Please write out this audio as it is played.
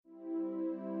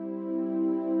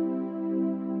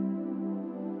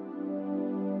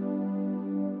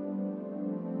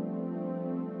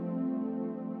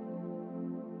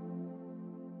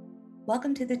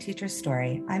Welcome to The Teacher's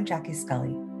Story. I'm Jackie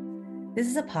Scully. This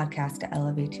is a podcast to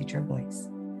elevate teacher voice.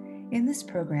 In this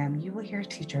program, you will hear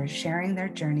teachers sharing their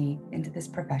journey into this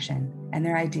profession and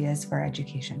their ideas for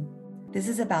education. This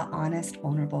is about honest,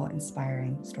 vulnerable,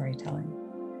 inspiring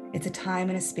storytelling. It's a time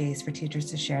and a space for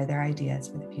teachers to share their ideas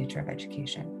for the future of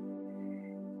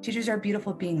education. Teachers are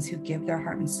beautiful beings who give their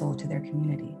heart and soul to their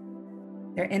community.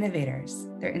 They're innovators,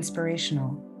 they're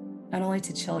inspirational, not only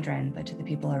to children, but to the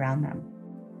people around them.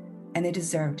 And they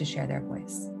deserve to share their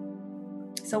voice.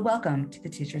 So welcome to The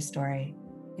Teacher's Story.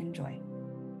 Enjoy.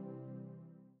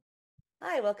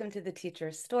 Hi, welcome to The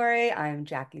Teacher's Story. I'm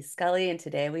Jackie Scully, and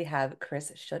today we have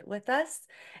Chris Schutt with us.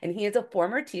 And he is a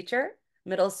former teacher,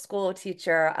 middle school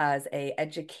teacher as an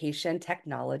education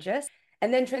technologist,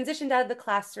 and then transitioned out of the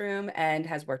classroom and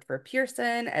has worked for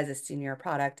Pearson as a senior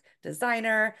product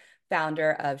designer,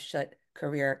 founder of Schutt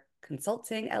Career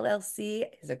Consulting, LLC,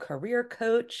 is a career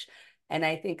coach. And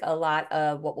I think a lot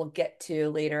of what we'll get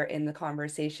to later in the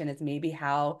conversation is maybe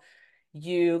how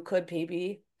you could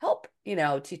maybe help,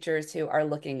 teachers who are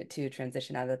looking to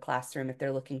transition out of the classroom if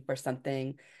they're looking for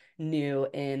something new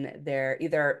in their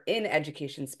either in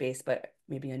education space, but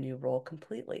maybe a new role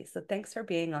completely. So thanks for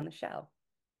being on the show.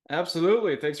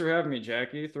 Absolutely. Thanks for having me,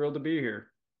 Jackie. Thrilled to be here.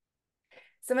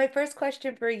 So my first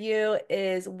question for you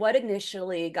is what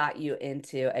initially got you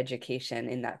into education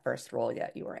in that first role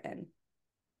that you were in?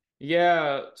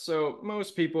 Yeah, so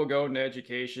most people go into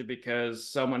education because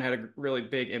someone had a really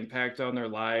big impact on their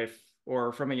life,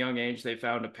 or from a young age they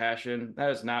found a passion. That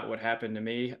is not what happened to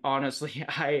me. Honestly,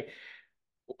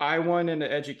 I went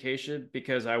into education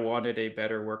because I wanted a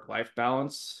better work-life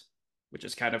balance, which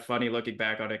is kind of funny looking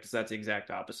back on it because that's the exact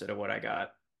opposite of what I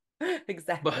got. But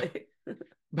Exactly.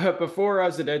 But before I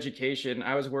was in education,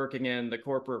 I was working in the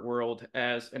corporate world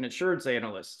as an insurance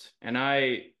analyst, and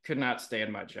I could not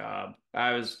stand my job.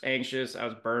 I was anxious, I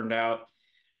was burned out,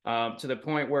 to the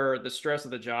point where the stress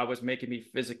of the job was making me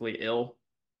physically ill.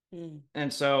 Mm.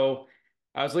 And so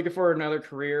I was looking for another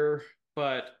career,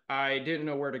 but I didn't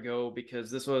know where to go because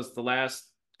this was the last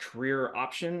career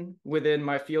option within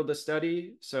my field of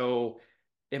study. So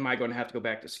am I going to have to go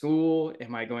back to school?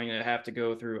 Am I going to have to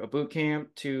go through a boot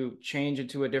camp to change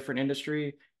into a different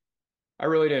industry? I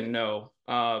really didn't know.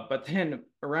 But then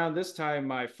around this time,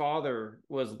 my father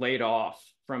was laid off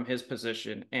from his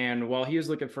position. And while he was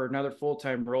looking for another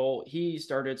full-time role, he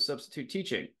started substitute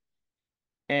teaching.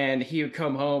 And he would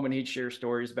come home and he'd share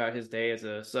stories about his day as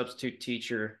a substitute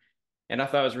teacher. And I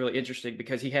thought it was really interesting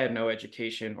because he had no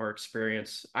education or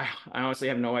experience. I honestly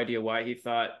have no idea why he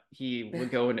thought he would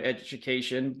go into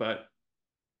education, but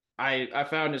I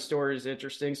found his stories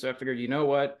interesting. So I figured, you know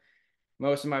what?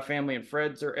 Most of my family and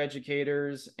friends are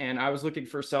educators, and I was looking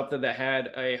for something that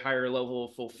had a higher level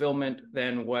of fulfillment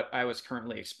than what I was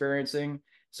currently experiencing.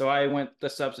 So I went the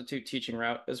substitute teaching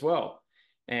route as well,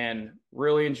 and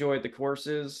really enjoyed the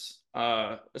courses,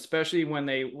 especially when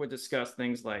they would discuss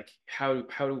things like how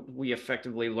do we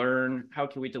effectively learn, how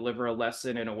can we deliver a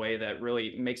lesson in a way that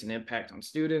really makes an impact on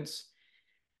students.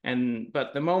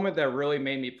 But the moment that really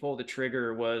made me pull the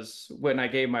trigger was when I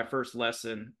gave my first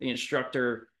lesson. The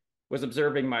instructor was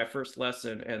observing my first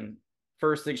lesson, and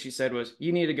first thing she said was,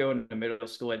 "You need to go into middle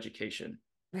school education."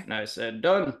 And I said,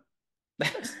 "Done."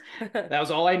 That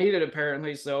was all I needed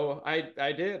apparently. So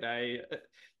I did. I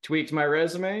tweaked my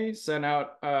resume, sent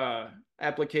out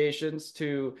applications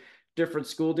to different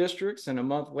school districts, and a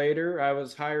month later, I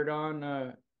was hired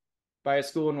on by a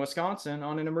school in Wisconsin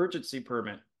on an emergency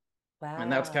permit. And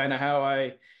that's kind of Wow. how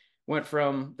I went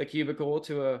from the cubicle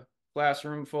to a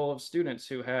classroom full of students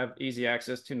who have easy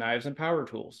access to knives and power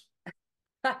tools.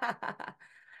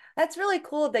 That's really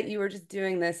cool that you were just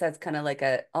doing this as kind of like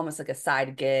a almost like a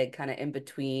side gig, kind of in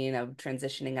between of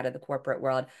transitioning out of the corporate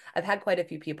world. I've had quite a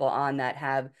few people on that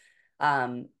have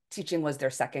teaching was their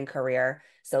second career.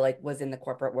 So like was in the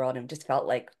corporate world and just felt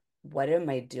like, what am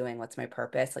I doing? What's my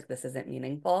purpose? Like this isn't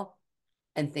meaningful.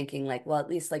 And thinking like, well, at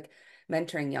least like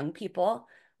mentoring young people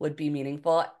would be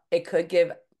meaningful. It could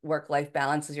give work-life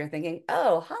balance as you're thinking,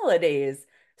 oh, holidays,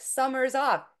 summer's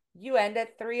off. You end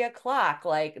at 3 o'clock,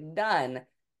 like done.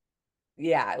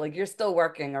 Yeah, like you're still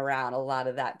working around a lot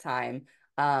of that time,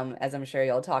 as I'm sure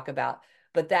you'll talk about.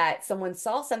 But that someone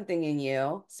saw something in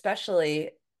you, especially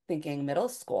thinking middle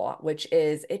school, which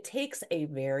is it takes a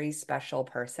very special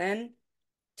person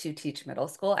to teach middle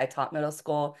school. I taught middle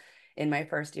school in my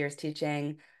first years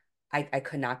teaching. I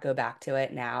could not go back to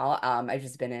it now. I've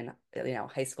just been in,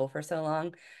 high school for so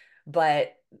long.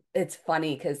 But it's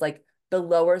funny because like the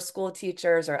lower school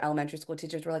teachers or elementary school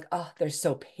teachers were like, oh, they're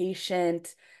so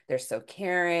patient, they're so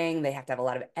caring, they have to have a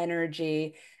lot of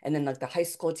energy. And then like the high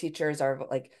school teachers are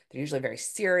like, they're usually very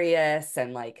serious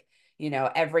and like,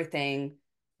 everything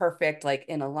perfect, like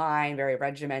in a line, very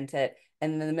regimented.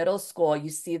 And in the middle school, you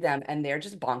see them and they're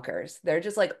just bonkers. They're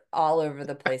just like all over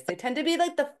the place. They tend to be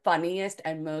like the funniest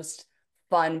and most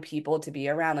fun people to be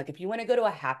around. Like if you want to go to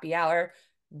a happy hour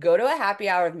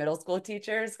with middle school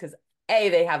teachers because A,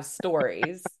 they have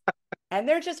stories and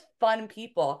they're just fun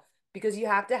people because you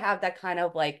have to have that kind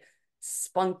of like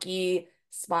spunky,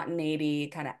 spontaneity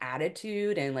kind of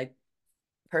attitude and like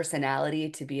personality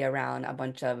to be around a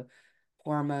bunch of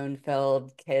hormone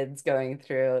filled kids going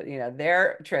through,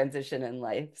 their transition in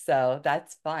life. So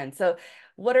that's fun. So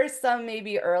what are some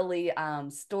maybe early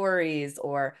stories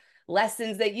or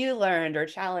lessons that you learned or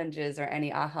challenges or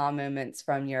any aha moments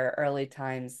from your early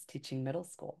times teaching middle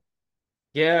school?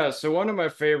 Yeah, so one of my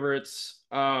favorites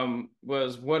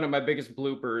was one of my biggest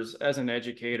bloopers as an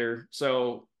educator.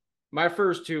 So my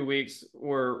first 2 weeks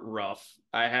were rough.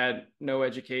 I had no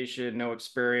education, no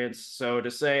experience. So to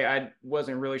say I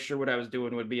wasn't really sure what I was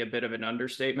doing would be a bit of an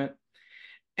understatement.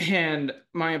 And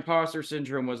my imposter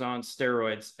syndrome was on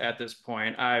steroids at this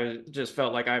point. I just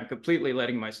felt like I'm completely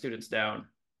letting my students down.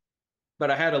 But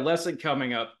I had a lesson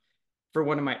coming up for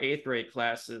one of my eighth grade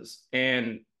classes,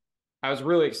 and I was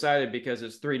really excited because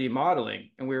it's 3D modeling,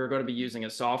 and we were going to be using a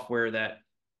software that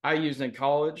I used in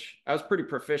college. I was pretty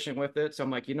proficient with it. So I'm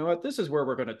like, you know what? This is where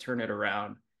we're going to turn it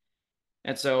around.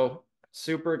 And so,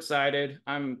 super excited.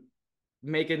 I'm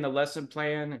making the lesson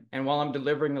plan. And while I'm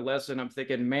delivering the lesson, I'm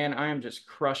thinking, man, I am just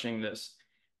crushing this.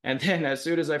 And then as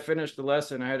soon as I finished the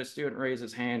lesson, I had a student raise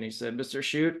his hand. He said, Mr.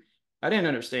 Schutt, I didn't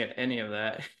understand any of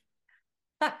that.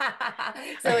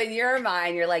 So in your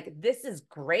mind, you're like, this is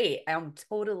great. I'm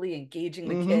totally engaging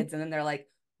the Mm-hmm. kids. And then they're like,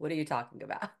 what are you talking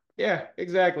about? Yeah,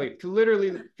 exactly. Could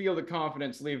literally feel the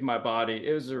confidence leave my body.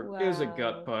 It was a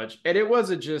gut Wow. punch. And it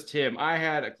wasn't just him. I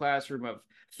had a classroom of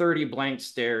 30 blank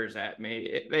stares at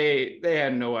me. They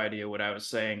had no idea what I was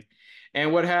saying.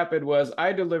 And what happened was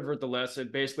I delivered the lesson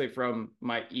basically from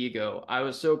my ego. I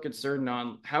was so concerned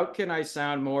on how can I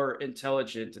sound more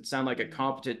intelligent and sound like a Mm.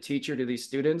 competent teacher to these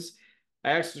students.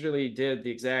 I actually did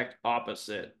the exact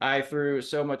opposite. I threw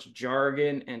so much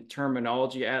jargon and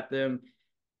terminology at them.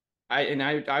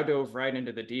 I dove right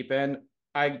into the deep end.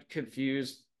 I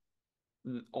confused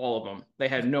all of them. They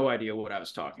had no idea what I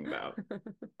was talking about.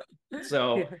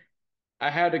 So Yeah. I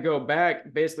had to go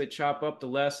back, basically chop up the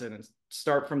lesson and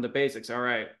start from the basics. All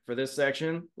right, for this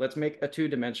section, let's make a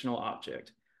two-dimensional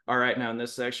object. All right, now in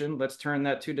this section, let's turn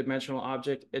that two-dimensional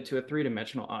object into a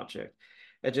three-dimensional object.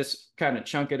 And just kind of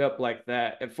chunk it up like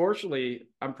that. And fortunately,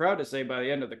 I'm proud to say by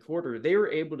the end of the quarter, they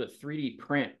were able to 3D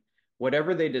print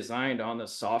whatever they designed on the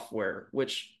software,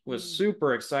 which was Mm.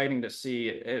 super exciting to see.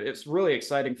 It's really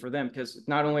exciting for them because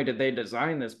not only did they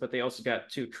design this, but they also got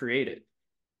to create it.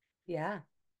 Yeah.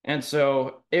 And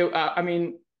so I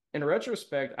mean, in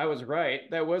retrospect, I was right.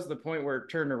 That was the point where it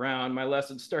turned around. My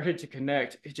lesson started to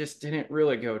connect. It just didn't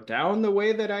really go down the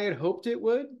way that I had hoped it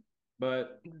would,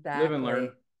 but live and learn.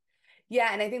 Exactly.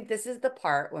 Yeah, and I think this is the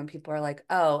part when people are like,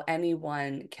 "Oh,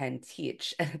 anyone can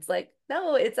teach." And it's like,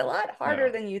 "No, it's a lot harder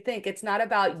No. than you think. It's not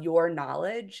about your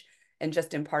knowledge and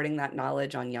just imparting that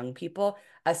knowledge on young people,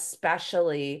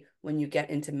 especially when you get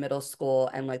into middle school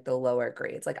and like the lower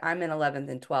grades. Like I'm in 11th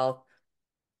and 12th.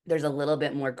 There's a little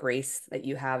bit more grace that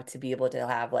you have to be able to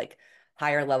have like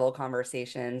higher level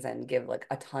conversations and give like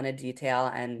a ton of detail,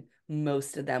 and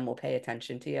most of them will pay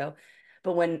attention to you.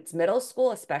 But when it's middle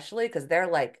school, especially because they're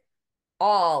like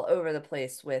all over the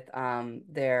place with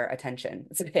their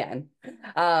attention span.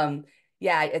 Um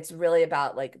yeah, it's really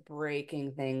about like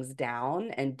breaking things down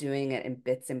and doing it in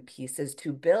bits and pieces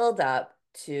to build up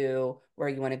to where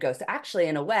you want to go. So actually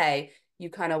in a way, you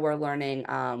kind of were learning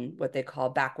what they call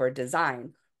backward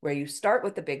design, where you start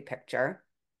with the big picture.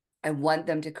 I want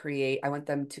them to create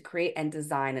and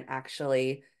design and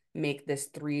actually make this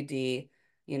 3D,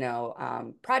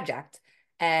 project.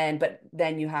 But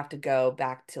then you have to go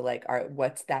back to like, all right,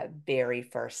 what's that very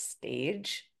first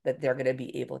stage that they're going to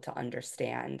be able to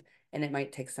understand? And it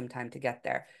might take some time to get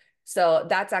there. So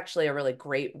that's actually a really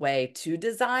great way to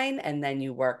design. And then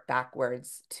you work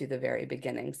backwards to the very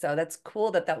beginning. So that's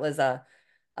cool that that was a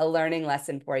learning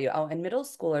lesson for you. Oh, and middle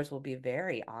schoolers will be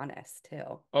very honest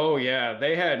too. Oh yeah,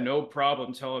 they had no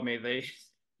problem telling me they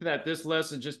that this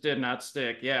lesson just did not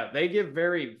stick. Yeah, they give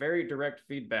very, very direct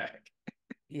feedback.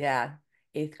 Yeah,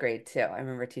 eighth grade too. I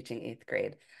remember teaching eighth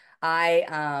grade. I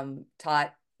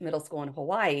taught middle school in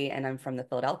Hawaii and I'm from the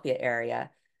Philadelphia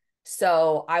area.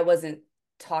 So I wasn't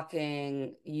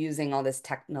talking using all this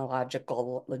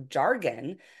technological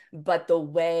jargon, but the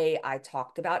way I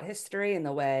talked about history and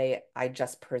the way I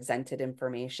just presented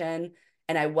information.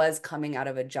 And I was coming out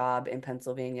of a job in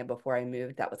Pennsylvania before I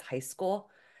moved that was high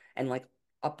school. And like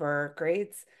upper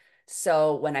grades.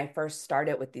 So when I first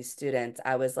started with these students,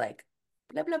 I was like,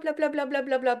 blah, blah, blah, blah, blah, blah,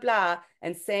 blah, blah, blah,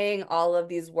 and saying all of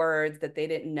these words that they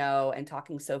didn't know and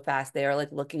talking so fast. They are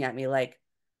like looking at me like,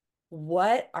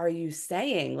 what are you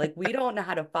saying? Like, we don't know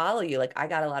how to follow you. Like, I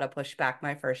got a lot of pushback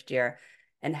my first year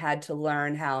and had to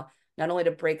learn how not only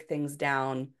to break things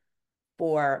down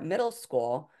for middle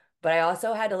school, but I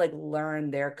also had to like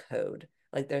learn their code.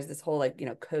 Like, there's this whole like,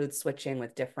 code switching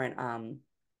with different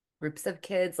groups of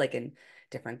kids, like in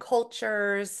different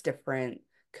cultures, different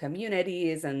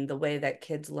communities, and the way that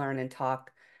kids learn and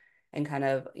talk and kind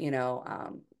of,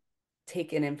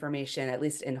 take in information, at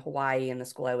least in Hawaii in the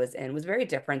school I was in, was very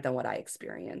different than what I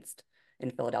experienced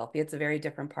in Philadelphia. It's a very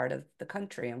different part of the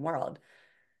country and world.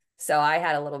 So I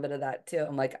had a little bit of that too.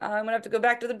 I'm like, oh, I'm gonna have to go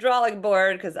back to the drawing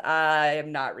board because I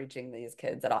am not reaching these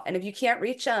kids at all. And if you can't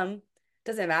reach them, it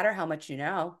doesn't matter how much you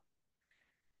know.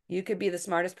 You could be the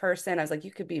smartest person. I was like,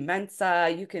 you could be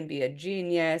Mensa, you can be a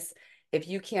genius. If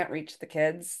you can't reach the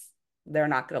kids, they're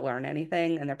not going to learn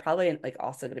anything. And they're probably like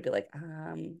also going to be like,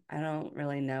 I don't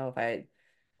really know if I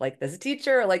like this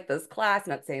teacher or like this class.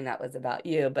 Not saying that was about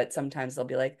you, but sometimes they'll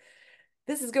be like,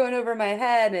 this is going over my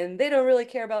head and they don't really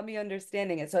care about me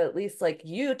understanding it. So at least like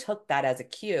you took that as a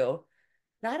cue.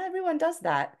 Not everyone does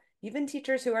that. Even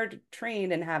teachers who are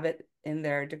trained and have it in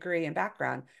their degree and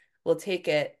background will take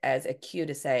it as a cue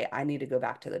to say, I need to go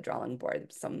back to the drawing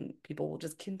board. Some people will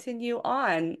just continue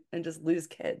on and just lose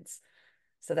kids.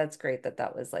 So that's great that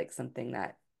that was like something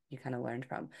that you kind of learned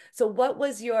from. So what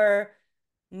was your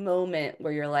moment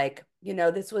where you're like,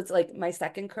 this was like my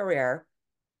second career.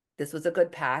 This was a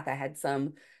good path. I had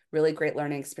some really great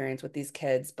learning experience with these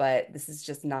kids, but this is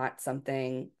just not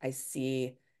something I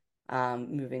see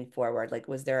moving forward. Like,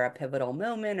 was there a pivotal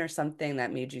moment or something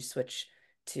that made you switch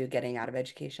to getting out of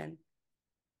education?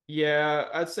 Yeah,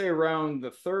 I'd say around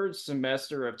the third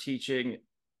semester of teaching,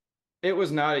 it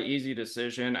was not an easy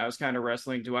decision. I was kind of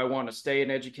wrestling. Do I want to stay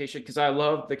in education? Because I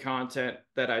loved the content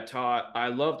that I taught. I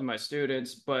loved my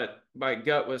students, but my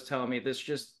gut was telling me this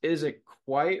just isn't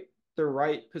quite the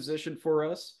right position for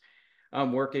us.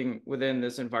 I'm working within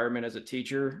this environment as a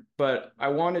teacher, but I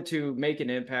wanted to make an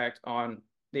impact on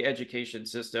the education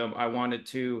system. I wanted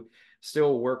to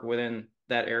still work within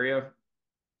that area.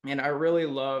 And I really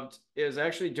loved it was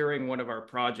actually during one of our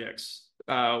projects,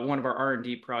 one of our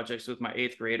R&D projects with my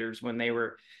eighth graders when they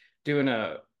were doing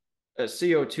a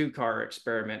CO2 car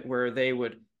experiment where they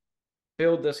would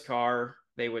build this car,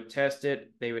 they would test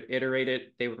it, they would iterate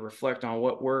it, they would reflect on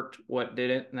what worked, what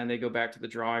didn't, and then they go back to the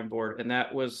drawing board. And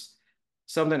that was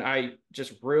something I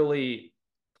just really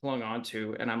clung on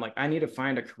to. And I'm like, I need to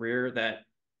find a career that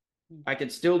I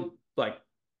could still like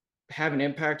have an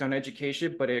impact on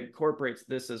education, but it incorporates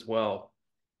this as well.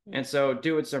 And so,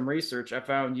 doing some research, I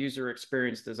found user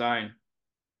experience design.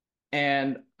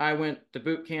 And I went the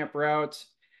boot camp route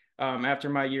after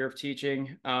my year of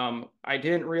teaching. I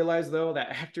didn't realize, though, that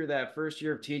after that first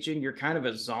year of teaching, you're kind of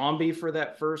a zombie for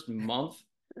that first month.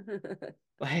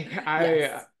 Like, I,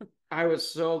 Yes. I was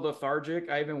so lethargic.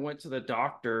 I even went to the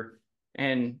doctor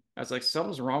and I was like,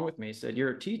 something's wrong with me. He said,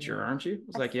 you're a teacher, Yeah. aren't you? I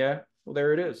was like, yeah, well,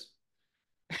 there it is.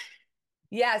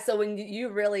 Yeah, so when you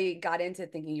really got into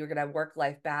thinking you were gonna have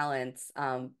work-life balance,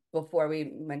 before we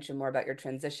mention more about your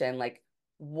transition, like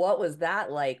what was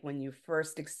that like when you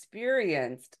first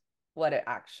experienced what it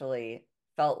actually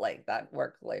felt like, that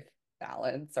work-life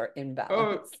balance or Oh,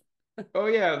 imbalance? Oh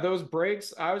yeah, those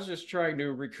breaks, I was just trying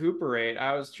to recuperate.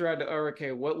 I was trying to, oh,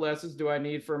 okay, what lessons do I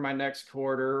need for my next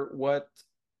quarter? What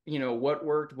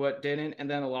worked, what didn't? And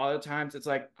then a lot of times it's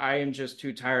like I am just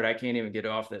too tired. I can't even get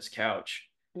off this couch.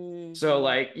 So Hmm.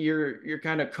 like you're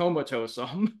kind of comatose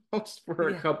almost for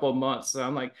a Yeah. couple of months. So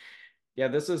I'm like, yeah,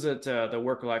 this isn't the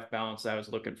work-life balance I was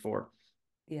looking for.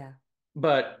 Yeah.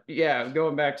 But yeah,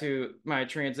 going back to my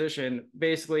transition,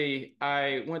 basically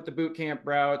I went the boot camp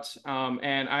route,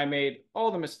 and I made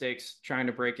all the mistakes trying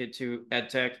to break into ed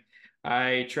tech.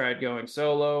 I tried going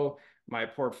solo. My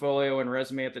portfolio and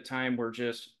resume at the time were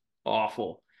just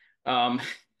awful. Um,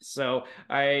 so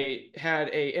I had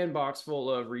a inbox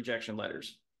full of rejection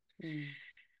letters. Mm.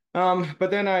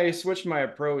 But then I switched my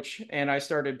approach and I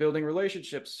started building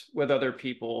relationships with other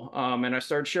people. And I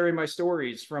started sharing my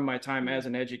stories from my time as Mm.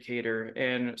 an educator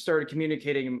and started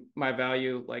communicating my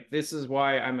value. Like, this is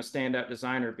why I'm a standout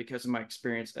designer because of my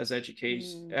experience as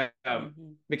education, Mm.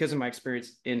 Hmm. because of my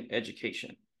experience in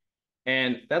education.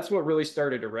 And that's what really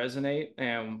started to resonate.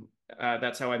 And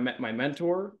that's how I met my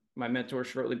mentor. My mentor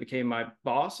shortly became my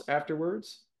boss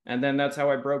afterwards. And then that's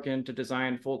how I broke into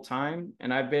design full time.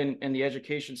 And I've been in the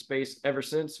education space ever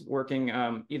since, working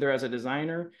either as a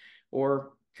designer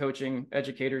or coaching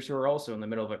educators who are also in the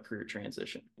middle of a career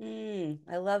transition.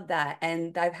 I love that.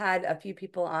 And I've had a few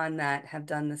people on that have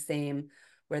done the same,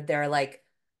 where they're like,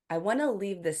 I want to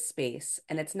leave this space.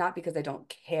 And it's not because I don't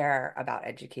care about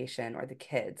education or the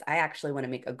kids. I actually want to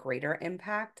make a greater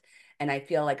impact. And I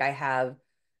feel like I have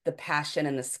the passion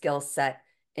and the skill set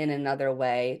in another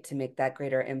way to make that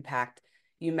greater impact.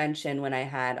 You mentioned when I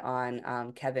had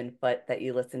on Kevin Foote that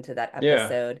you listened to that Yeah.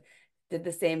 episode, did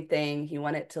the same thing. He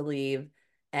wanted to leave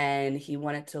and he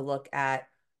wanted to look at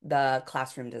the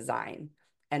classroom design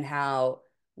and how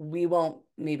we won't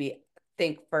maybe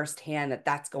think firsthand that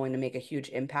that's going to make a huge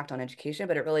impact on education,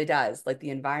 but it really does. Like the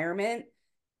environment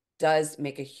does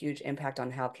make a huge impact on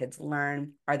how kids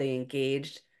learn. Are they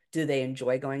engaged? Do they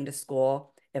enjoy going to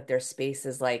school? If their space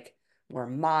is like more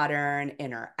modern,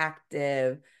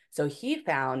 interactive. So he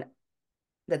found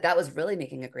that that was really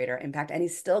making a greater impact. And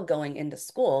he's still going into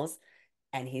schools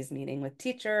and he's meeting with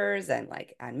teachers and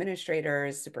like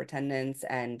administrators, superintendents,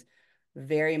 and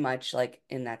very much like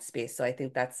in that space. So I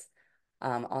think that's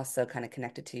also kind of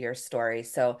connected to your story.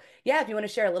 So yeah, if you want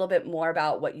to share a little bit more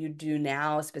about what you do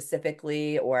now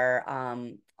specifically, or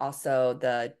also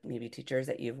the maybe teachers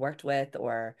that you've worked with,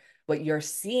 or what you're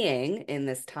seeing in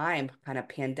this time, kind of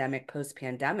pandemic,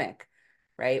 post-pandemic,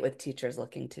 right, with teachers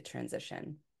looking to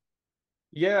transition.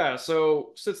 Yeah,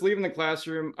 so since leaving the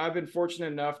classroom, I've been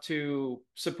fortunate enough to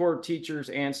support teachers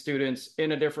and students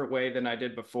in a different way than I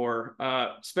did before.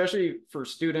 Especially for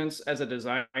students as a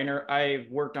designer, I've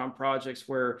worked on projects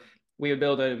where we would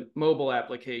build a mobile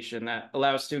application that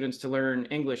allows students to learn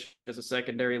English as a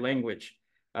secondary language.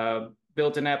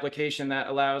 Built an application that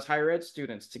allows higher ed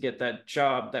students to get that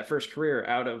job, that first career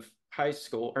out of high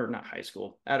school, or not high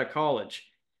school, out of college.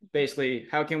 Basically,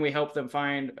 how can we help them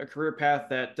find a career path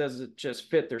that doesn't just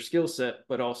fit their skill set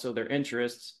but also their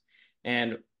interests,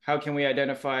 and how can we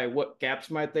identify what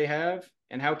gaps might they have,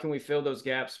 and how can we fill those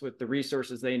gaps with the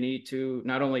resources they need to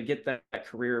not only get that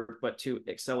career but to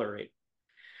accelerate.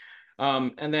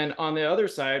 And then on the other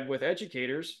side with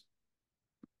educators,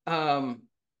 um,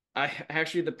 I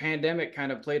actually, the pandemic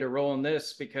kind of played a role in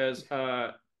this because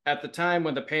at the time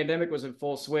when the pandemic was in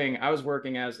full swing, I was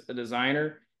working as a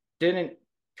designer. Didn't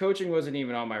Coaching wasn't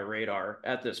even on my radar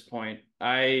at this point.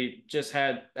 I just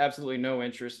had absolutely no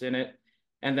interest in it.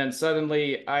 And then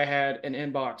suddenly I had an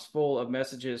inbox full of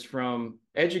messages from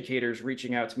educators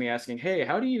reaching out to me asking, "Hey,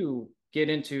 how do you get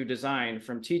into design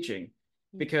from teaching?"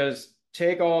 Because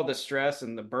take all the stress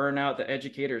and the burnout that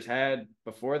educators had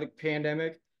before the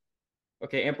pandemic,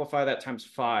 okay, amplify that times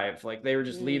five. Like they were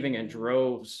just leaving in Mm-hmm.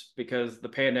 droves because the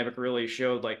pandemic really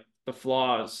showed like the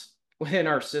flaws within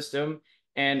our system,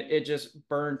 and it just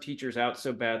burned teachers out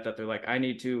so bad that they're like, I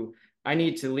need to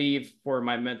leave for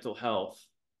my mental health.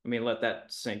 I mean, let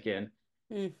that sink in.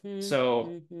 Mm-hmm. So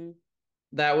Mm-hmm.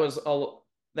 that was a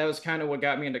that was kind of what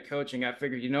got me into coaching. I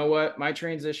figured, you know what, my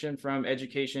transition from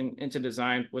education into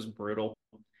design was brutal.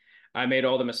 I made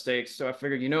all the mistakes, so I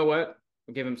figured, you know what,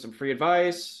 I'll give them some free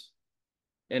advice,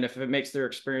 and if it makes their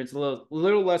experience a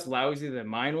little less lousy than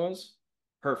mine was,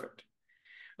 perfect.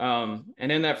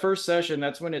 And in that first session,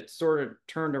 that's when it sort of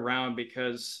turned around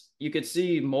because you could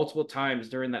see multiple times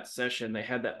during that session they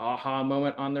had that aha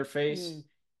moment on their face, Mm.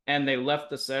 and they left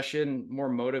the session more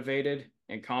motivated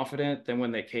and confident than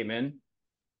when they came in.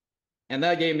 And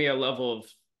that gave me a level of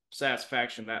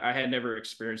satisfaction that I had never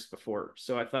experienced before.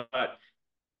 So I thought,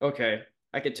 okay,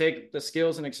 I could take the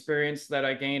skills and experience that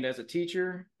I gained as a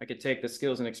teacher. I could take the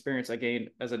skills and experience I gained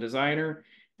as a designer,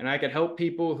 and I could help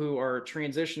people who are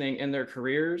transitioning in their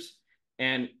careers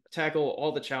and tackle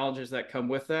all the challenges that come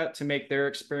with that to make their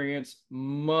experience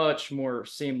much more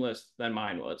seamless than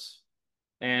mine was.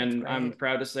 That's And I'm great.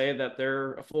 proud to say that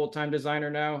they're a full-time designer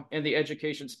now in the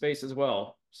education space as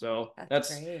well. So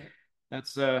That's great.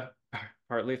 that's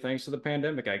partly thanks to the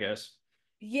pandemic, I guess.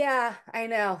 Yeah, I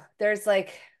know. There's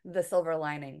like the silver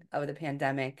lining of the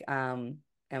pandemic. And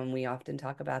we often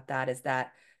talk about that is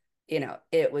that,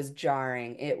 it was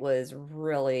jarring. It was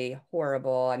really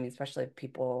horrible. I mean, especially if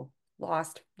people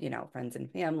lost, friends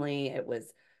and family. It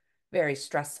was very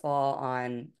stressful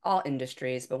on all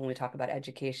industries. But when we talk about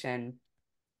education,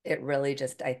 it really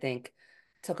just, I think,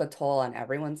 took a toll on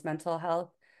everyone's mental health.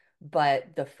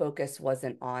 But the focus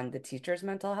wasn't on the teacher's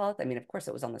mental health. I mean, of course,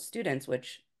 it was on the students,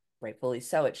 which rightfully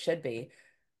so, it should be.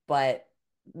 But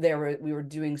we were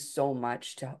doing so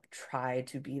much to try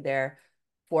to be there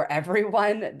for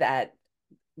everyone that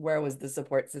where was the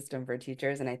support system for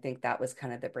teachers? And I think that was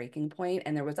kind of the breaking point.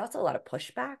 And there was also a lot of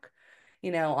pushback,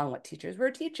 on what teachers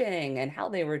were teaching and how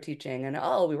they were teaching. And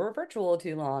oh, we were virtual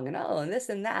too long, and oh, and this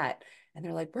and that. And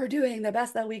they're like, we're doing the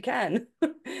best that we can.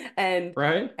 And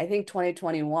Right? I think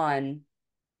 2021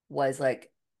 was like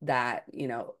that,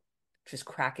 just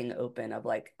cracking open of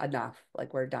like enough,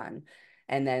 like we're done.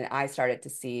 And then I started to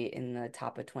see in the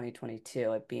top of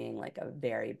 2022 it being like a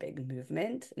very big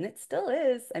movement, and it still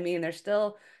is. I mean, there's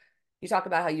still, you talk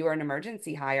about how you are an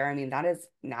emergency hire. I mean, that is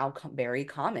now very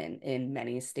common in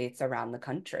many states around the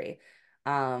country.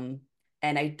 Um,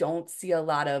 and I don't see a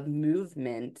lot of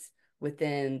movement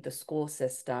within the school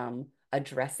system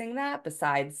addressing that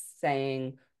besides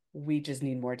saying we just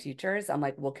need more teachers. I'm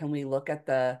like, well, can we look at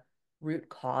the root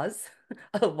cause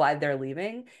of why they're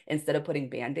leaving instead of putting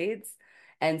band-aids?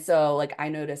 And so, like, I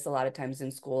notice a lot of times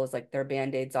in schools, like, their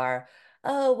band-aids are,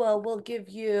 oh, well, we'll give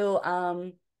you,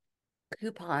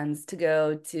 coupons to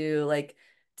go to like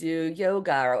do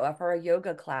yoga or offer a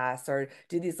yoga class or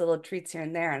do these little treats here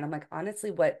and there. And I'm like,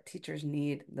 honestly, what teachers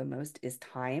need the most is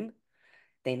time.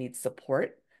 They need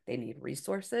support. They need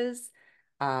resources.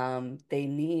 They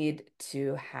need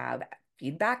to have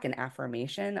feedback and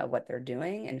affirmation of what they're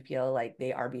doing and feel like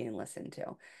they are being listened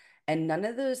to. And none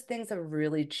of those things have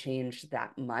really changed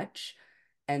that much.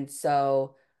 And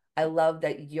so I love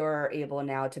that you're able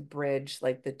now to bridge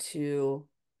like the two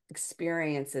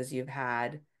experiences you've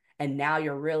had. And now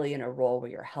you're really in a role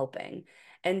where you're helping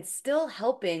and still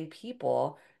helping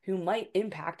people who might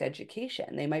impact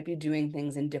education. They might be doing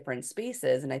things in different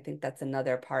spaces. And I think that's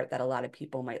another part that a lot of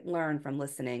people might learn from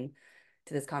listening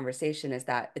to this conversation is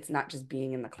that it's not just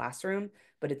being in the classroom,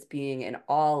 but it's being in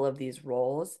all of these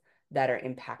roles that are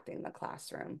impacting the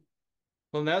classroom.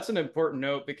 Well, that's an important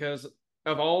note because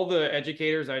of all the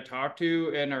educators I talk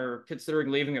to and are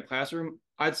considering leaving a classroom,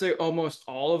 I'd say almost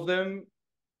all of them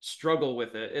struggle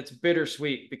with it. It's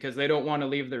bittersweet because they don't want to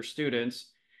leave their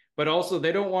students, but also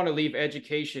they don't want to leave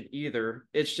education either.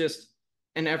 It's just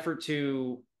an effort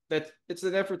to that it's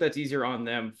an effort that's easier on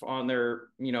them on their,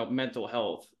 mental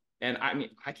health. And I mean,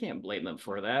 I can't blame them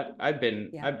for that. Yeah.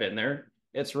 I've been there.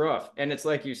 It's rough. And it's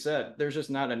like you said, there's just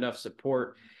not enough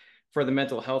support for the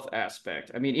mental health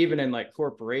aspect. I mean, even in like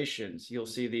corporations, you'll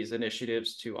see these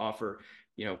initiatives to offer,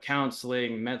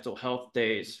 counseling, mental health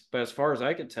days. But as far as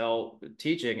I can tell,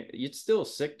 teaching, it's still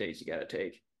sick days you got to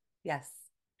take, Yes.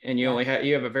 and Yeah.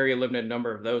 you have a very limited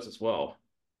number of those as well.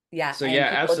 Yeah, So and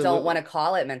yeah, people don't want absolutely. to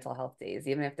call it mental health days,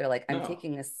 even if they're like, I'm No.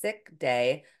 taking a sick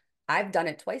day. I've done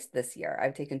it twice this year.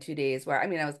 I've taken 2 days where, I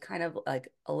mean, I was kind of like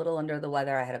a little under the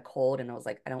weather. I had a cold and I was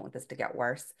like, I don't want this to get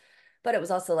worse. But it was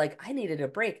also like, I needed a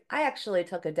break. I actually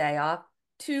took a day off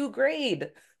to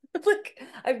grade. Like,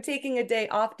 I'm taking a day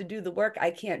off to do the work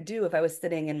I can't do if I was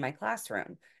sitting in my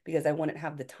classroom because I wouldn't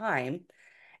have the time.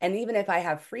 And even if I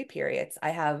have free periods, I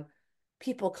have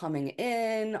people coming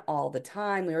in all the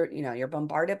time. You're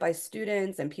bombarded by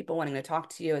students and people wanting to talk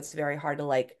to you. It's very hard to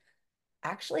like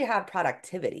actually have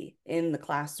productivity in the Yeah.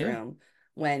 classroom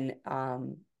when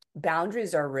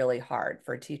boundaries are really hard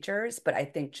for teachers. But I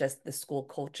think just the school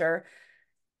culture,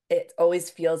 it always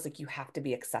feels like you have to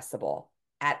be accessible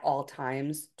at all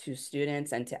times to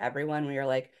students and to everyone when you're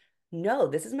like, no,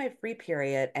 this is my free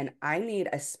period and I need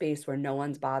a space where no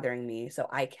one's bothering me so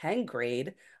I can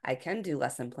grade, I can do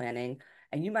lesson planning,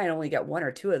 and you might only get one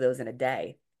or two of those in a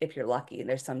day if you're lucky.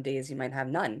 There's some days you might have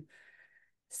none.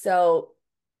 So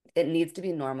it needs to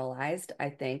be normalized, I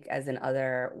think, as in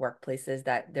other workplaces,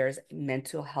 that there's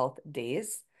mental health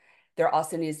days. There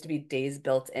also needs to be days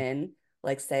built in,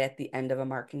 like say at the end of a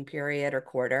marking period or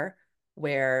quarter,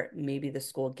 where maybe the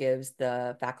school gives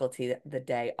the faculty the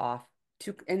day off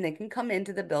to, and they can come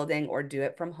into the building or do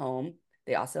it from home.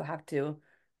 They also have to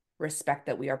respect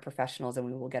that we are professionals and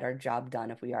we will get our job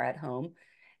done if we are at home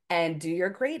and do your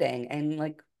grading and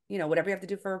like, whatever you have to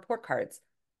do for report cards.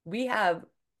 We have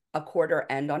a quarter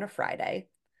end on a Friday,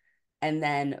 and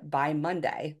then by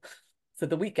Monday, so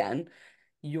the weekend,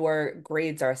 your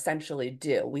grades are essentially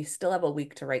due. We still have a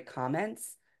week to write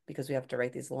comments because we have to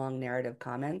write these long narrative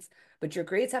comments, but your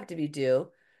grades have to be due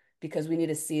because we need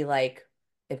to see like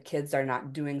if kids are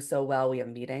not doing so well, we have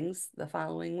meetings the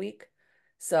following week.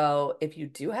 So if you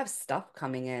do have stuff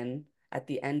coming in at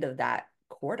the end of that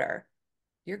quarter,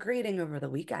 you're grading over the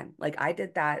weekend. Like I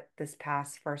did that this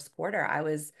past first quarter. I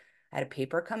had a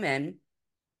paper come in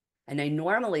and I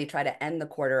normally try to end the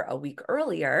quarter a week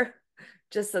earlier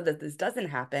just so that this doesn't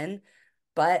happen.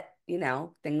 But,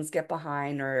 things get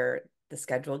behind or the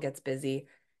schedule gets busy.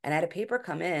 And I had a paper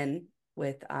come in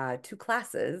with two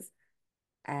classes,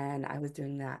 and I was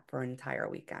doing that for an entire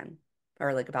weekend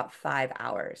or like about 5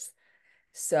 hours.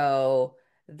 So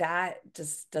that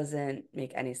just doesn't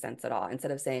make any sense at all.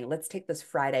 Instead of saying, let's take this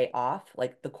Friday off,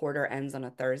 like the quarter ends on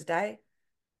a Thursday,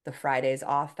 the Fridays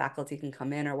off, faculty can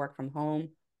come in or work from home.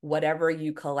 Whatever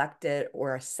you collected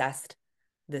or assessed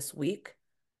this week,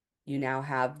 you now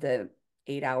have the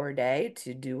 8-hour day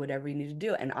to do whatever you need to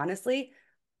do. And honestly,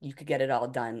 you could get it all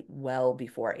done well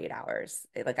before 8 hours.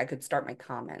 Like I could start my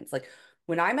comments. Like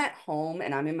when I'm at home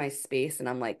and I'm in my space and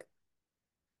I'm like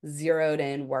zeroed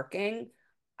in working,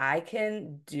 I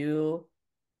can do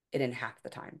it in half the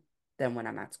time than when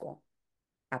I'm at school.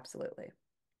 Absolutely.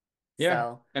 Yeah.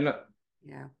 So, And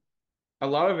yeah. a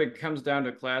lot of it comes down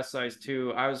to class size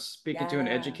too. I was speaking to an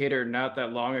Yeah. educator not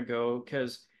that long ago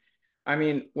because I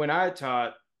mean, when I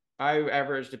taught, I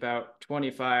averaged about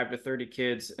 25 to 30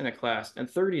 kids in a class, and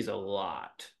 30 is a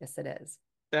lot. Yes, it is.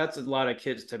 That's a lot of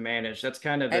kids to manage. That's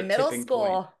kind of the And middle tipping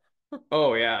point. school.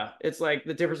 Oh, yeah. It's like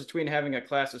the difference between having a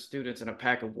class of students and a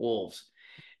pack of wolves.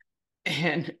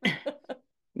 And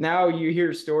now you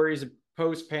hear stories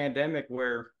post pandemic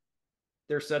where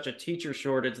there's such a teacher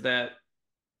shortage that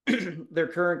their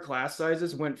current class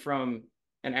sizes went from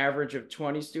an average of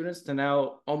 20 students to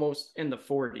now almost in the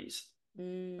 40s.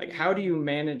 Like, how do Mm, you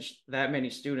manage that many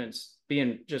students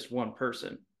being just one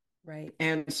person? right.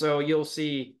 And so you'll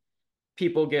see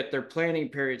people get their planning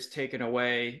periods taken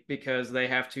away because they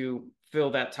have to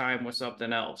fill that time with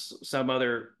something else, some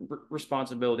other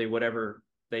responsibility, whatever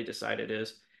they decide it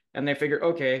is. And they figure,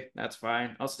 okay, that's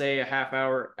fine. I'll stay a half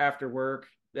hour after work.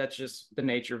 That's just the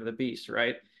nature of the beast,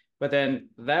 right? But then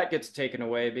that gets taken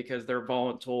away because they're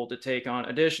voluntold to take on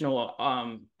additional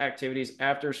activities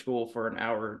after school for an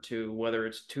hour or two, whether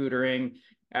it's tutoring,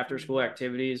 after school Mhm.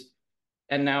 activities,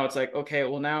 and now it's like, okay,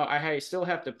 well, now I still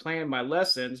have to plan my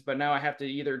lessons, but now I have to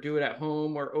either do it at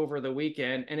home or over the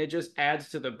weekend, and it just adds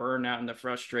to the burnout and the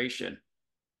frustration.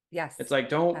 It's Yes, like,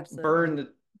 absolutely.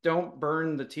 don't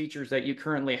burn the teachers that you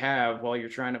currently have while you're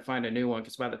trying to find a new one,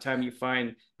 because by the time you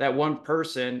find that one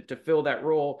person to fill that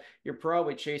role, you're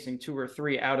probably chasing two or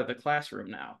three out of the classroom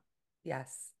now.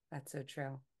 Yes, that's so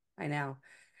true. I know.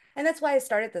 And that's why I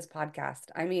started this podcast.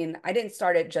 I mean, I didn't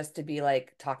start it just to be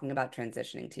like talking about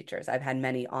transitioning teachers. I've had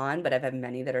many on, but I've had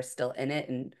many that are still in it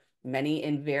and many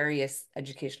in various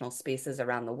educational spaces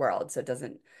around the world. So it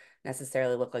doesn't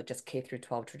necessarily look like just K through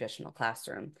 12 traditional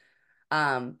classroom.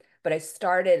 But I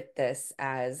started this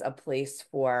as a place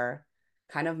for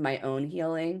kind of my own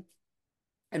healing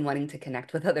and wanting to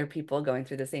connect with other people going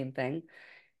through the same thing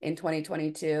in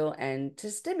 2022 and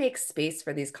just to make space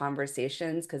for these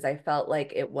conversations because I felt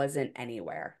like it wasn't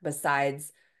anywhere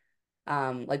besides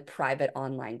like private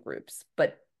online groups,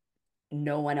 but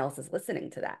no one else is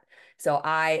listening to that. So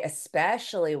I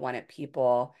especially wanted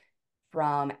people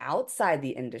from outside the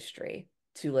industry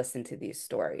to listen to these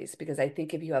stories because I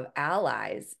think if you have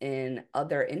allies in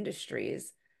other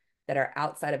industries that are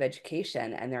outside of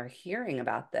education and they're hearing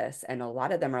about this, and a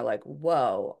lot of them are like,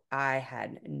 whoa, I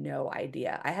had no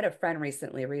idea. I had a friend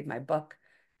recently read my book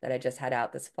that I just had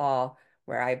out this fall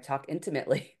where I talk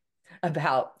intimately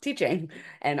about teaching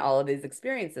and all of these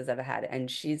experiences I've had. And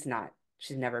she's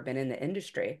never been in the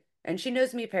industry and she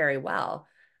knows me very well.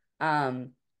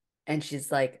 Um, and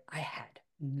she's like, I had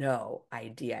no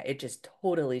idea. It just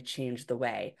totally changed the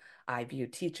way I view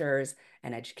teachers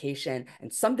and education,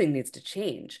 and something needs to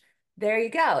change. There you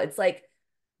go. It's like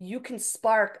you can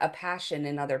spark a passion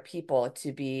in other people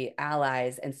to be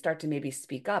allies and start to maybe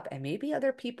speak up, and maybe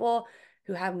other people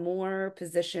who have more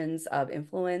positions of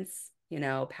influence,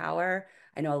 power.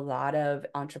 I know a lot of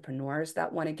entrepreneurs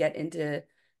that want to get into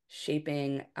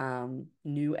shaping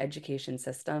new education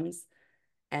systems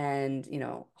and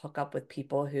hook up with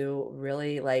people who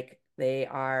really like they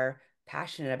are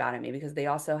passionate about it maybe because they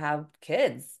also have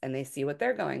kids and they see what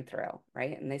they're going through,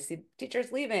 right? And they see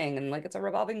teachers leaving and like it's a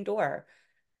revolving door.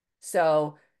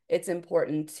 So it's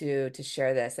important to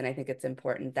share this. And I think it's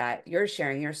important that you're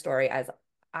sharing your story as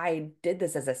I did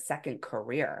this as a second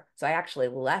career. So I actually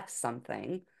left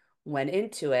something, went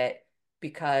into it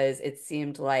because it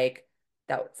seemed like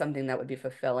that was something that would be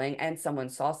fulfilling and someone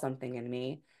saw something in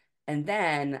me. And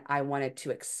then I wanted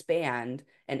to expand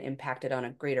and impact it on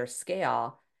a greater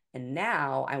scale. And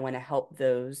now I want to help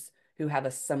those who have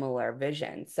a similar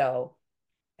vision. So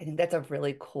I think that's a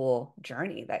really cool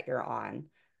journey that you're on.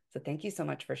 So thank you so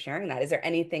much for sharing that. Is there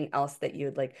anything else that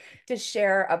you'd like to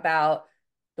share about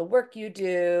the work you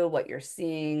do, what you're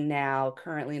seeing now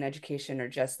currently in education, or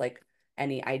just like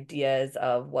any ideas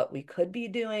of what we could be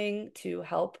doing to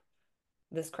help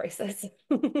this crisis?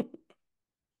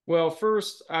 Well,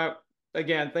 first,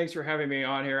 again, thanks for having me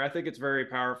on here. I think it's very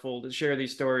powerful to share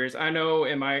these stories. I know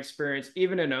in my experience,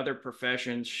 even in other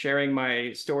professions, sharing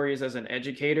my stories as an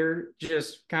educator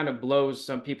just kind of blows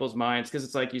some people's minds because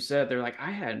it's like you said, they're like,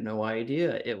 I had no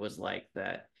idea it was like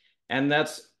that. And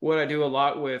that's what I do a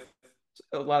lot with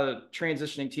a lot of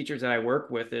transitioning teachers that I work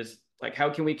with is like, how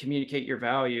can we communicate your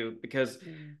value? Because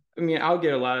Mm, I mean, I'll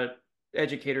get a lot of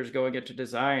educators going into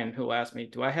design who'll ask me,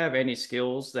 do I have any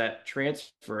skills that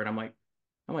transfer? And I'm like,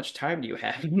 how much time do you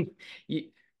have? you,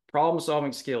 problem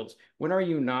solving skills. When are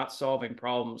you not solving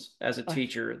problems as a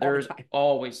teacher? All the There's time.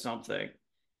 always something.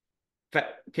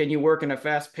 Can you work in a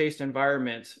fast paced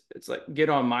environment? It's like, get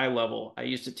on my level. I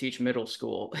used to teach middle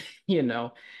school, you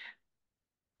know,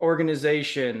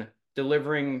 organization,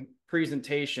 delivering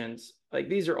presentations. Like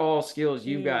these are all skills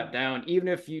you've got Mm, down. Even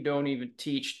if you don't even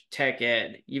teach tech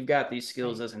ed, you've got these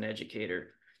skills right. as an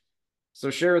educator. So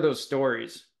share those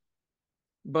stories.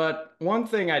 But one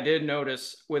thing I did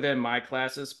notice within my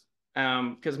classes,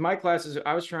 because my classes,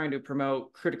 I was trying to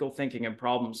promote critical thinking and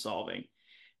problem solving.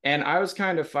 And I was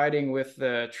kind of fighting with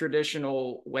the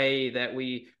traditional way that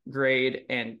we grade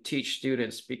and teach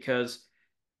students because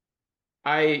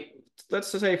I, let's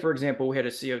say, for example, we had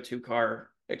a CO2 car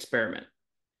experiment.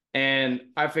 And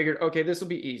I figured, okay, this will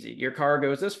be easy. Your car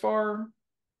goes this far,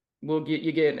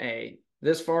 you get an A.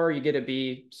 This far, you get a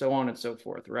B, so on and so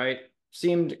forth, right?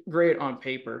 Seemed great on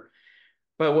paper.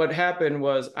 But what happened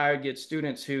was I would get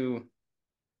students who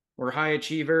were high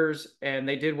achievers and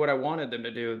they did what I wanted them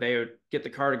to do. They would get the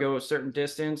car to go a certain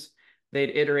distance. They'd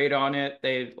iterate on it.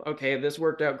 They'd, okay, this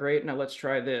worked out great. Now let's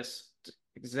try this.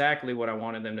 Exactly what I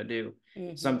wanted them to do.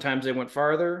 Hmm. Sometimes it went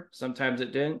farther. Sometimes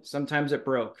it didn't. Sometimes it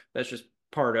broke. That's just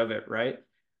part of it, right?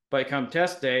 But come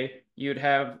test day, you'd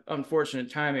have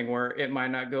unfortunate timing where it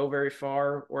might not go very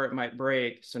far or it might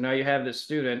break. So now you have this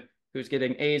student who's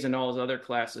getting A's in all his other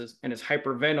classes and is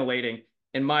hyperventilating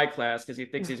in my class because he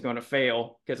thinks he's going to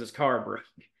fail because his car broke.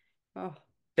 Oh,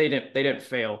 They didn't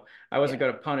fail. I wasn't yeah.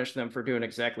 going to punish them for doing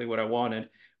exactly what I wanted.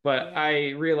 But Yeah. I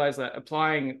realized that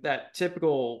applying that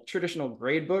typical traditional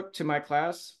grade book to my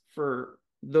class for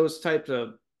those types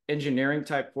of engineering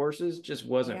type courses just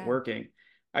wasn't Yeah. working.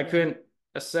 I Yeah. couldn't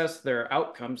assess their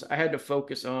outcomes. I had to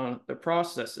focus on the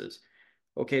processes.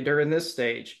 Okay, during this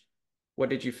stage, what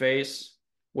did you face?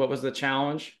 What was the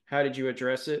challenge? How did you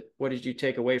address it? What did you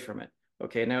take away from it?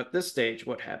 Okay, now at this stage,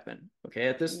 what happened? Okay,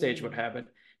 at this stage, what Mm. happened?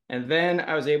 And then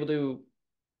I was able to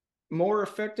more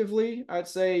effectively, I'd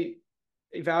say,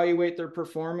 evaluate their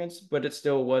performance, but it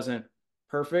still wasn't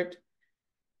perfect.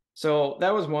 So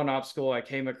that was one obstacle I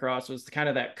came across was kind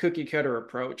of that cookie cutter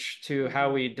approach to how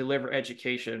Hmm. we deliver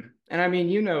education. And I mean,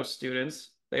 you know,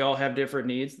 students, they all have different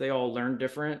needs, they all learn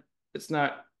different. It's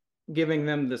not giving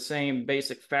them the same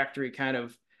basic factory kind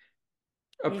of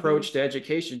Hmm. approach to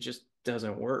education just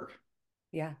doesn't work.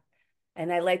 Yeah.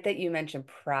 And I like that you mentioned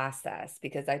process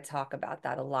because I talk about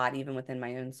that a lot, even within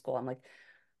my own school. I'm like,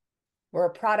 we're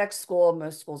a product school.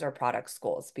 Most schools are product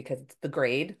schools because it's the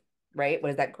grade, right? What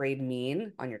does that grade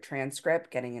mean on your transcript,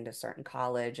 getting into a certain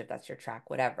college, if that's your track,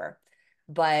 whatever.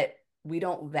 But we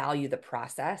don't value the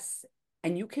process.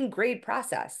 And you can grade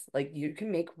process. Like you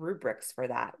can make rubrics for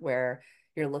that where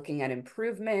you're looking at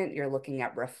improvement, you're looking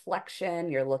at reflection,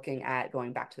 you're looking at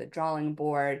going back to the drawing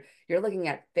board, you're looking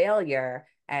at failure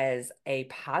as a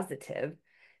positive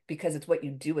because it's what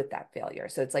you do with that failure.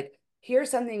 So it's like, here's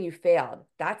something you failed.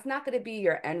 That's not going to be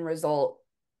your end result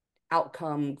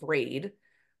outcome grade,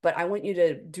 but I want you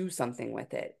to do something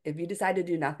with it. If you decide to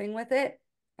do nothing with it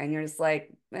and you're just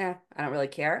like, I don't really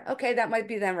care, okay, that might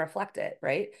be then reflect it,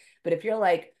 right? But if you're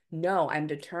like, no, I'm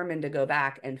determined to go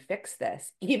back and fix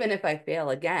this, even if I fail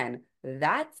again,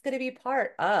 that's going to be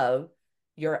part of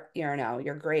your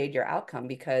grade, your outcome,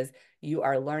 because you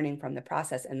are learning from the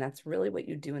process. And that's really what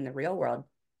you do in the real world,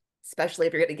 especially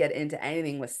if you're going to get into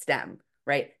anything with STEM,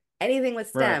 right? Anything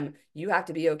with Right. STEM, you have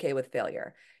to be okay with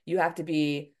failure. You have to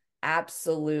be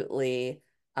absolutely,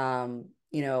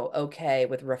 okay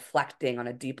with reflecting on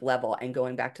a deep level and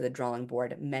going back to the drawing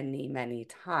board many, many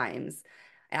times.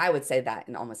 And I would say that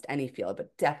in almost any field,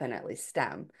 but definitely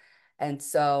STEM. And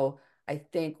so I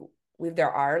think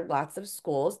there are lots of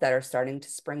schools that are starting to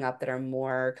spring up that are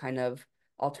more kind of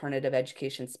alternative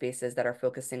education spaces that are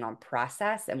focusing on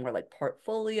process and more like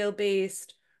portfolio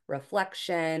based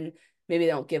reflection. Maybe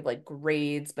they don't give like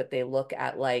grades, but they look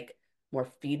at like more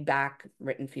feedback,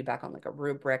 written feedback on like a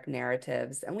rubric,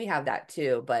 narratives. And we have that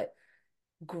too. But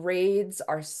grades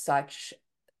are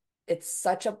it's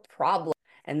such a problem.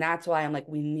 And that's why I'm like,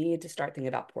 we need to start thinking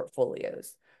about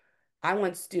portfolios. I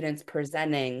want students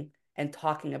presenting and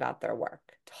talking about their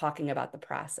work, talking about the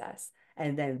process.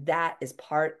 And then that is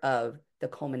part of the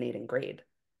culminating grade,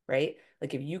 right?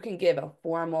 Like if you can give a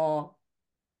formal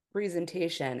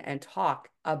presentation and talk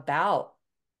about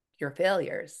your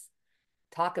failures,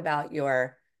 talk about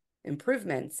your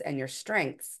improvements and your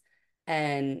strengths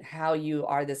and how you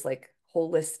are this like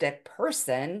holistic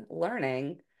person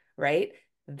learning, right?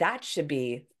 That should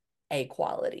be a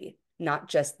quality, not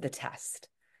just the test.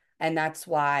 And that's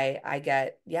why I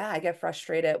get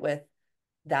frustrated with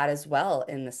that as well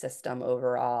in the system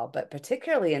overall, but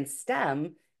particularly in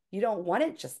STEM, you don't want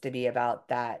it just to be about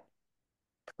that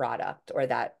product or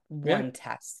that Yeah. one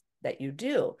test that you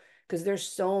do, because there's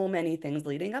so many things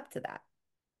leading up to that.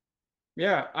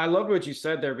 Yeah, I love what you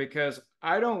said there because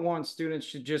I don't want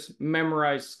students to just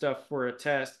memorize stuff for a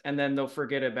test and then they'll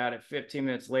forget about it 15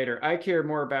 minutes later. I care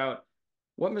more about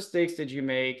what mistakes did you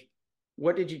make?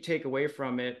 What did you take away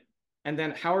from it? And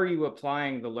then how are you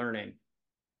applying the learning?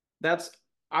 That's,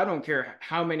 I don't care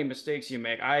how many mistakes you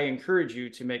make. I encourage you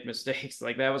to make mistakes.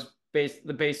 Like that was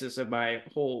the basis of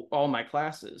all my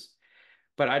classes.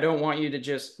 But I don't want you to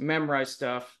just memorize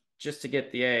stuff just to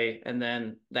get the A and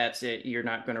then that's it. You're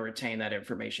not going to retain that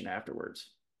information afterwards.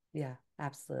 Yeah,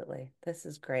 absolutely. This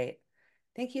is great.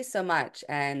 Thank you so much.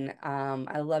 And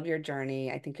I love your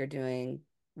journey. I think you're doing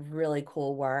really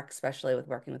cool work, especially with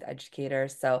working with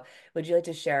educators. So, would you like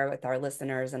to share with our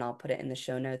listeners, and I'll put it in the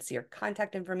show notes, your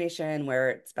contact information,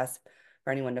 where it's best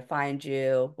for anyone to find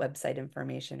you, website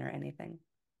information, or anything?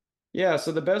 Yeah,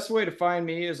 so the best way to find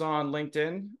me is on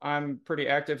LinkedIn. I'm pretty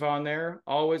active on there.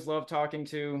 Always love talking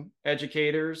to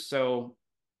educators, so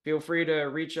feel free to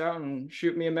reach out and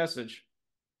shoot me a message.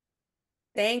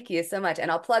 Thank you so much.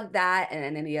 And I'll plug that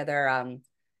and any other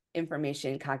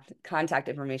information, contact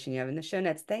information you have in the show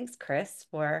notes. Thanks, Chris,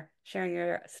 for sharing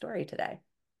your story today.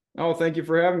 Oh, thank you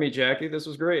for having me, Jackie. This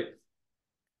was great.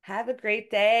 Have a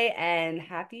great day and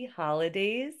happy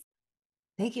holidays.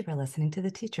 Thank you for listening to The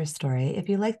Teacher's Story. If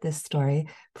you like this story,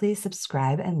 please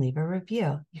subscribe and leave a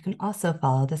review. You can also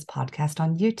follow this podcast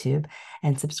on YouTube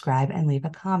and subscribe and leave a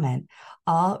comment.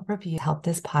 All reviews help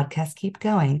this podcast keep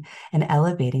going and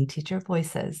elevating teacher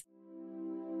voices.